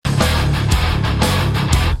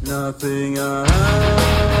nothing I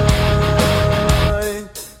hide.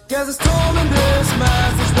 Guess it's told in this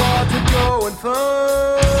mass is what to go and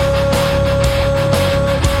find.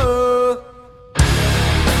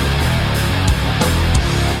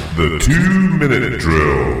 The 2-minute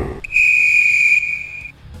drill.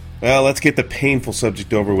 Well, let's get the painful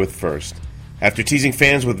subject over with first. After teasing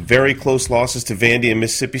fans with very close losses to Vandy and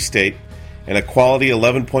Mississippi State and a quality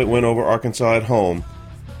 11-point win over Arkansas at home,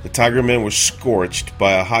 the Tiger men were scorched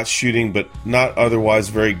by a hot shooting but not otherwise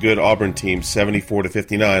very good Auburn team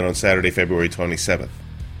 74-59 on Saturday, February 27th.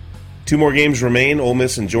 Two more games remain, Ole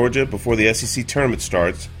Miss and Georgia, before the SEC tournament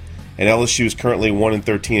starts, and LSU is currently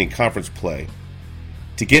 1-13 in conference play.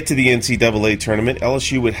 To get to the NCAA tournament,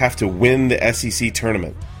 LSU would have to win the SEC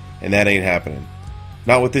tournament, and that ain't happening.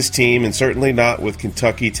 Not with this team, and certainly not with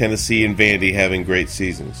Kentucky, Tennessee, and Vandy having great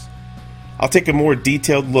seasons. I'll take a more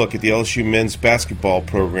detailed look at the LSU men's basketball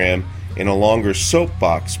program in a longer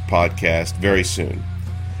Soapbox podcast very soon.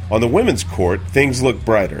 On the women's court, things look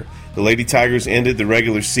brighter. The Lady Tigers ended the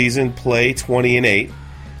regular season play 20-8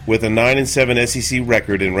 with a 9-7 SEC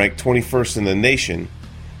record and ranked 21st in the nation.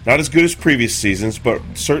 Not as good as previous seasons, but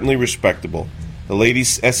certainly respectable. The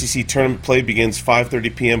ladies' SEC tournament play begins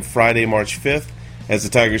 5:30 p.m. Friday, March 5th, as the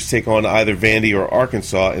Tigers take on either Vandy or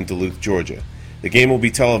Arkansas in Duluth, Georgia. The game will be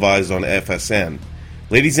televised on FSN.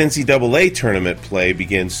 Ladies' NCAA tournament play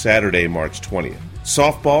begins Saturday, March 20th.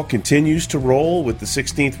 Softball continues to roll, with the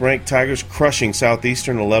 16th-ranked Tigers crushing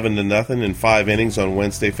Southeastern 11-0 in 5 innings on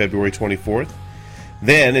Wednesday, February 24th.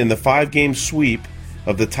 Then, in the 5-game sweep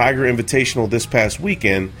of the Tiger Invitational this past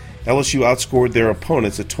weekend, LSU outscored their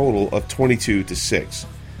opponents a total of 22-6.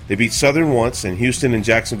 They beat Southern once and Houston and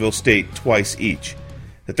Jacksonville State twice each.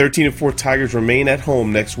 The 13-4 Tigers remain at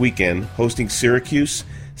home next weekend, hosting Syracuse,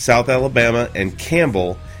 South Alabama, and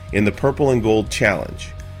Campbell in the Purple and Gold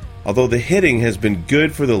Challenge. Although the hitting has been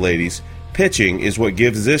good for the ladies, pitching is what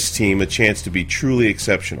gives this team a chance to be truly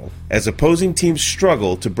exceptional, as opposing teams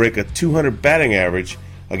struggle to break a .200 batting average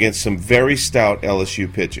against some very stout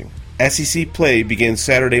LSU pitching. SEC play begins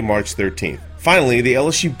Saturday, March 13th. Finally, the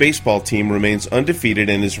LSU baseball team remains undefeated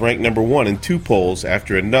and is ranked number 1 in 2 polls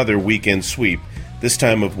after another weekend sweep, this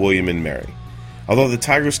time of William and Mary. Although the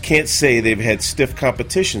Tigers can't say they've had stiff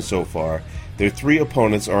competition so far, their 3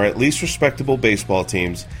 opponents are at least respectable baseball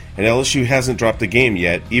teams, and LSU hasn't dropped a game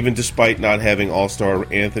yet, even despite not having All-Star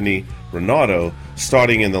Anthony Renato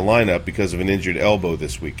starting in the lineup because of an injured elbow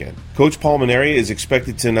this weekend. Coach Paul Mainieri is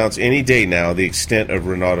expected to announce any day now the extent of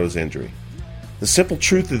Renato's injury. The simple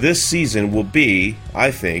truth of this season will be,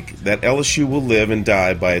 I think, that LSU will live and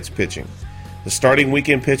die by its pitching. The starting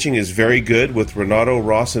weekend pitching is very good with Renato,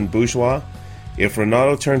 Ross, and Bourgeois. If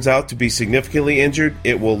Renato turns out to be significantly injured,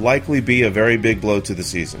 it will likely be a very big blow to the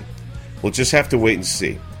season. We'll just have to wait and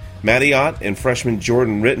see. Matty Ott and freshman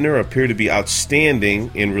Jordan Rittner appear to be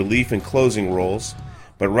outstanding in relief and closing roles,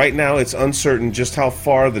 but right now it's uncertain just how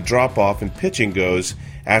far the drop-off in pitching goes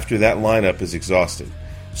after that lineup is exhausted.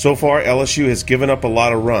 So far, LSU has given up a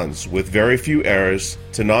lot of runs, with very few errors,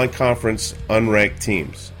 to non-conference, unranked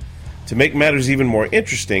teams. To make matters even more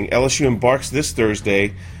interesting, LSU embarks this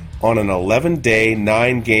Thursday on an 11-day,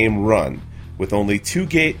 9-game run, with only 2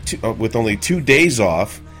 days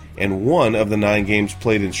off and 1 of the 9 games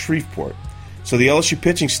played in Shreveport. So the LSU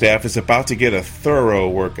pitching staff is about to get a thorough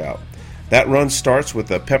workout. That run starts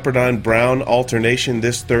with a Pepperdine-Brown alternation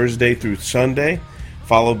this Thursday through Sunday,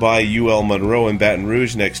 followed by UL Monroe and Baton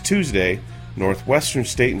Rouge next Tuesday, Northwestern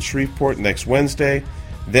State and Shreveport next Wednesday,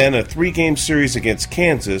 then a 3-game series against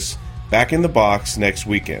Kansas, back in the box next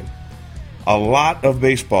weekend. A lot of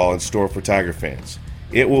baseball in store for Tiger fans.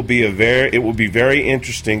 It will be very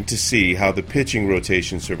interesting to see how the pitching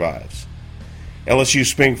rotation survives. LSU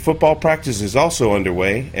spring football practice is also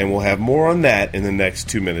underway, and we'll have more on that in the next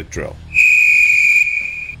 2-minute drill.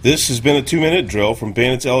 This has been a 2-minute drill from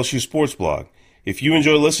Bandit's LSU Sports Blog. If you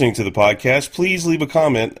enjoy listening to the podcast, please leave a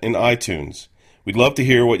comment in iTunes. We'd love to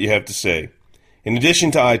hear what you have to say. In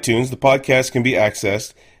addition to iTunes, the podcast can be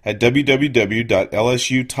accessed at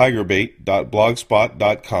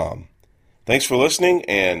www.lsutigerbait.blogspot.com. Thanks for listening,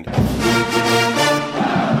 and